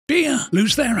Deer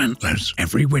lose their antlers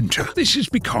every winter. This is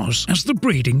because, as the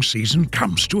breeding season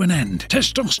comes to an end,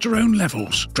 testosterone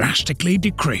levels drastically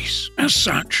decrease. As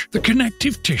such, the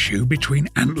connective tissue between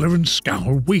antler and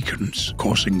skull weakens,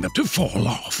 causing them to fall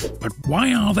off. But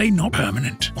why are they not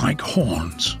permanent, like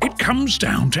horns? It comes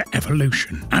down to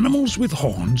evolution. Animals with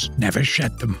horns never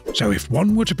shed them, so if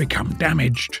one were to become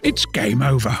damaged, it's game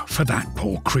over for that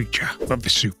poor creature. But the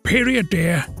superior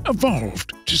deer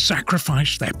evolved to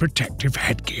sacrifice their protective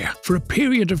headgear for a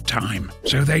period of time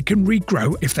so they can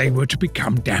regrow if they were to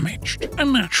become damaged. A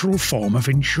natural form of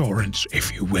insurance,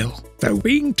 if you will. Though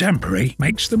being temporary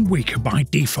makes them weaker by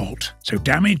default, so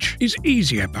damage is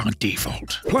easier by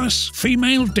default. Plus,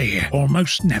 female deer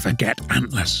almost never get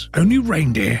antlers. Only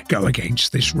reindeer go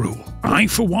against this rule. I,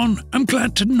 for one, am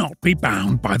glad to not be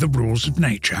bound by the rules of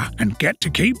nature and get to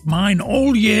keep mine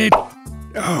all year.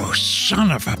 Oh,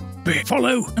 son of a bitch.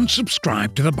 Follow and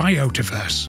subscribe to the Biotaverse.